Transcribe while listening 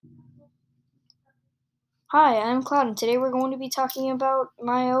Hi, I'm Cloud, and today we're going to be talking about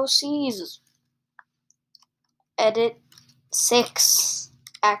my OCs. Edit 6,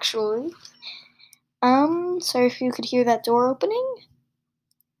 actually. Sorry if you could hear that door opening,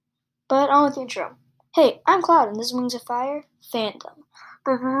 but on with the intro. Hey, I'm Cloud, and this is Wings of Fire fandom.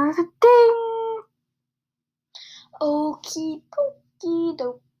 Ding! Okie dokie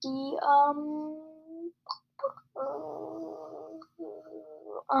dokie,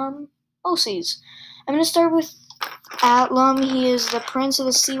 OCs. I'm gonna start with Atlam. He is the Prince of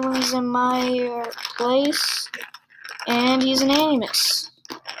the Sea Wings in my place, and he's an Animus.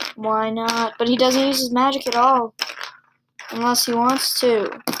 Why not? But he doesn't use his magic at all, unless he wants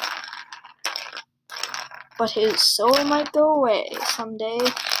to. But his soul might go away someday.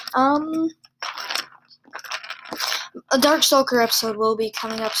 A Darkstalker episode will be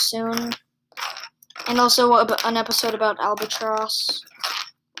coming up soon, and also an episode about Albatross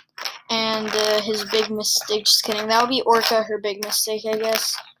and his big mistake. Just kidding. That would be Orca, her big mistake, I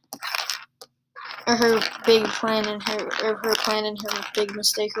guess. Or her big plan and her plan and her big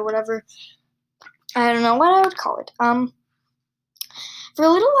mistake or whatever. I don't know what I would call it. For a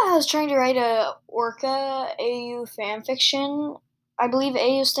little while I was trying to write a Orca AU fanfiction. I believe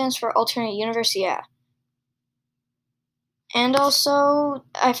AU stands for Alternate Universe, yeah. And also,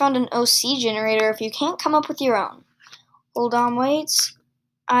 I found an OC generator if you can't come up with your own. Hold on, wait.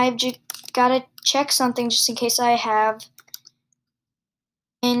 I've gotta check something just in case I have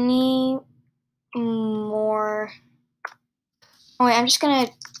any more. Oh wait, I'm just gonna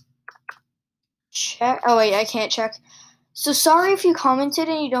check. Oh wait, I can't check. So sorry if you commented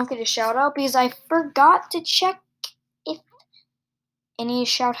and you don't get a shout out because I forgot to check if any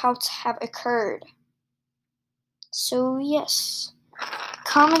shout outs have occurred. So yes.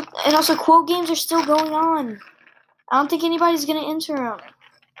 Comment, and also quote games are still going on. I don't think anybody's gonna enter them.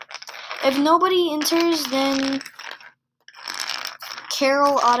 If nobody enters, then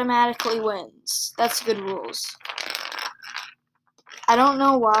Carol automatically wins. That's good rules. I don't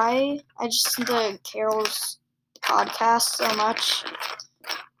know why. I just listen to Carol's podcast so much.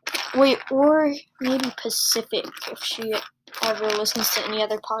 Wait, or maybe Pacific if she ever listens to any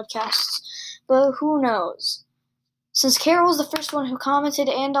other podcasts. But who knows? Since Carol was the first one who commented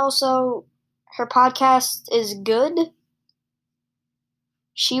and also her podcast is good,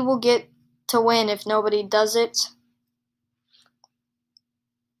 she will get to win if nobody does it.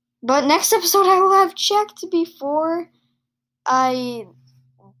 But next episode I will have checked before I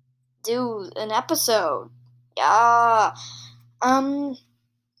do an episode. Yeah.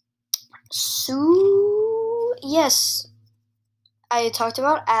 So, yes. I talked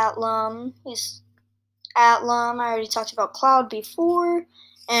about Atlam. He's Atlam. I already talked about Cloud before.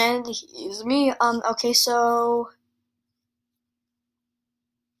 And he's me. Okay, so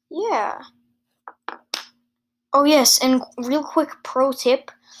yeah. Oh yes, and real quick pro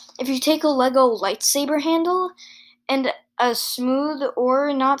tip. If you take a Lego lightsaber handle and a smooth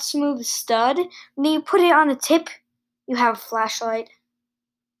or not smooth stud, and then you put it on a tip, you have a flashlight.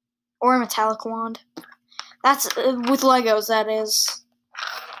 Or a metallic wand. That's with Legos, that is.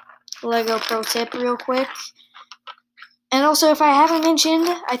 Lego pro tip real quick. And also, if I haven't mentioned,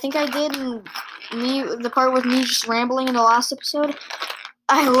 I think I did in the part with me just rambling in the last episode,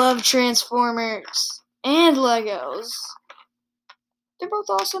 I love Transformers and Legos. They're both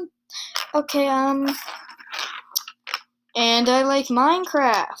awesome. Okay, and I like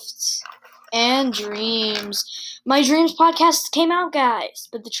Minecraft and Dreams. My Dreams podcast came out, guys,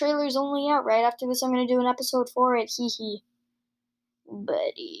 but the trailer is only out right after this. I'm going to do an episode for it, hee hee.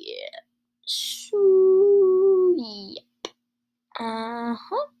 But yeah. So, yep.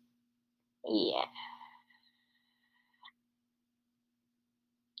 Uh-huh. Yeah.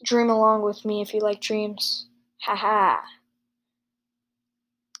 Dream along with me if you like dreams. Haha.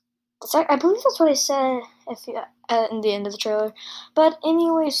 I believe that's what I said in the end of the trailer. But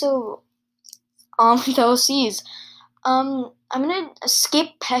anyway, so on with the OCs. I'm gonna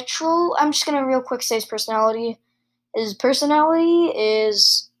skip Petrol. I'm just gonna real quick say his personality. His personality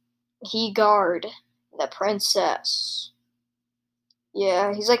is he guard the princess.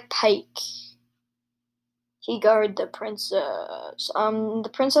 Yeah, he's like Pike. He guard the princess. The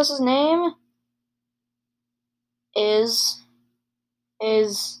princess's name is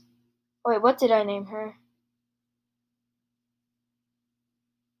wait, what did I name her?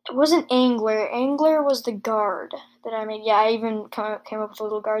 It wasn't Angler. Angler was the guard that I made. Yeah, I even came up with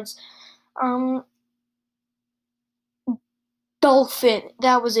little guards. Dolphin.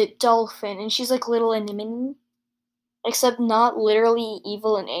 That was it, Dolphin. And she's like little anemone. Except not literally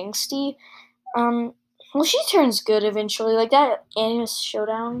evil and angsty. Well, she turns good eventually. Like that Animus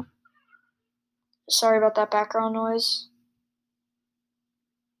Showdown Sorry about that background noise.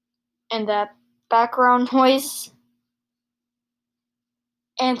 And that background noise.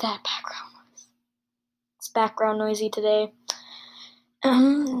 And that background noise. It's background noisy today.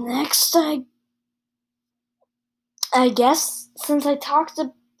 Next, I guess since I talked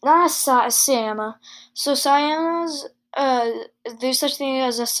to Sayama, so Sayama's there's such thing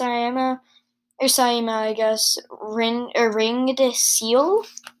as a Sayama or Sayama, I guess, ringed seal.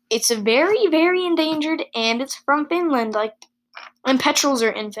 It's very, very endangered, and it's from Finland. And petrels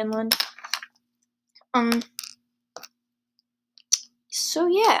are in Finland. So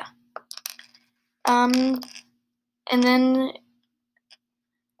yeah. And then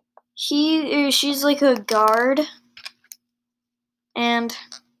she's like a guard, and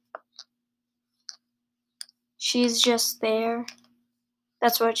she's just there.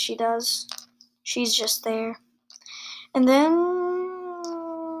 That's what she does. She's just there. And then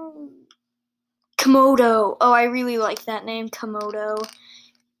Komodo. Oh, I really like that name, Komodo.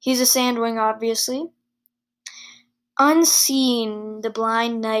 He's a sandwing, obviously. Unseen, the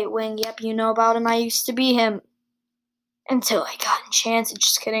blind Nightwing. Yep, you know about him. I used to be him. Until I got enchanted.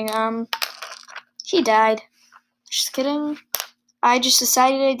 Just kidding. He died. Just kidding. I just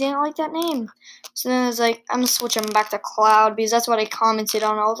decided I didn't like that name. So then I was like, I'm gonna switch him back to Cloud because that's what I commented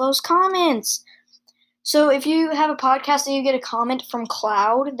on all those comments. So if you have a podcast and you get a comment from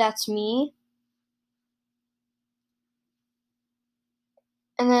Cloud, that's me.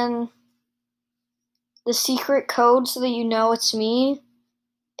 And then the secret code so that you know it's me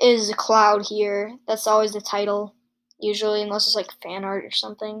is Cloud here. That's always the title, usually, unless it's like fan art or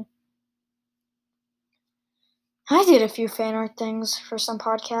something. I did a few fan art things for some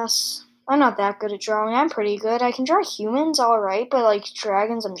podcasts. I'm not that good at drawing. I'm pretty good. I can draw humans alright, but like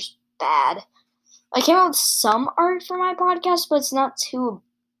dragons, I'm just bad. I came out with some art for my podcast, but it's not too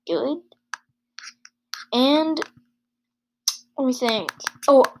good. And let me think.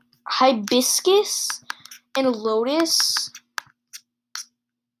 Oh, hibiscus and lotus.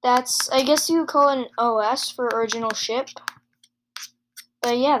 That's, I guess you would call it an OS for original ship.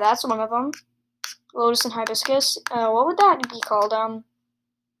 But yeah, that's one of them. Lotus and hibiscus. What would that be called?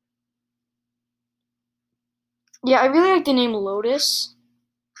 Yeah, I really like the name Lotus.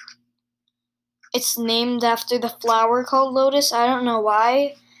 It's named after the flower called lotus. I don't know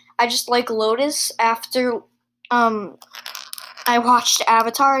why. I just like lotus after I watched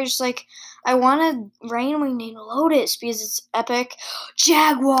Avatar. I just like, I want a Rainwing named Lotus because it's epic.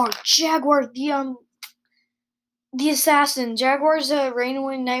 Jaguar, the assassin. Jaguar's a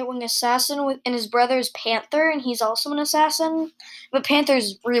Rainwing Nightwing assassin, and his brother is Panther, and he's also an assassin. But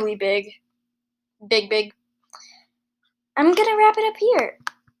Panther's really big. Big. I'm gonna wrap it up here.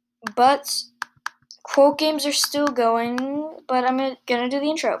 But quote games are still going, but I'm gonna do the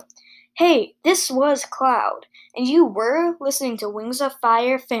intro. Hey, this was Cloud, and you were listening to Wings of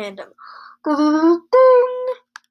Fire Fandom.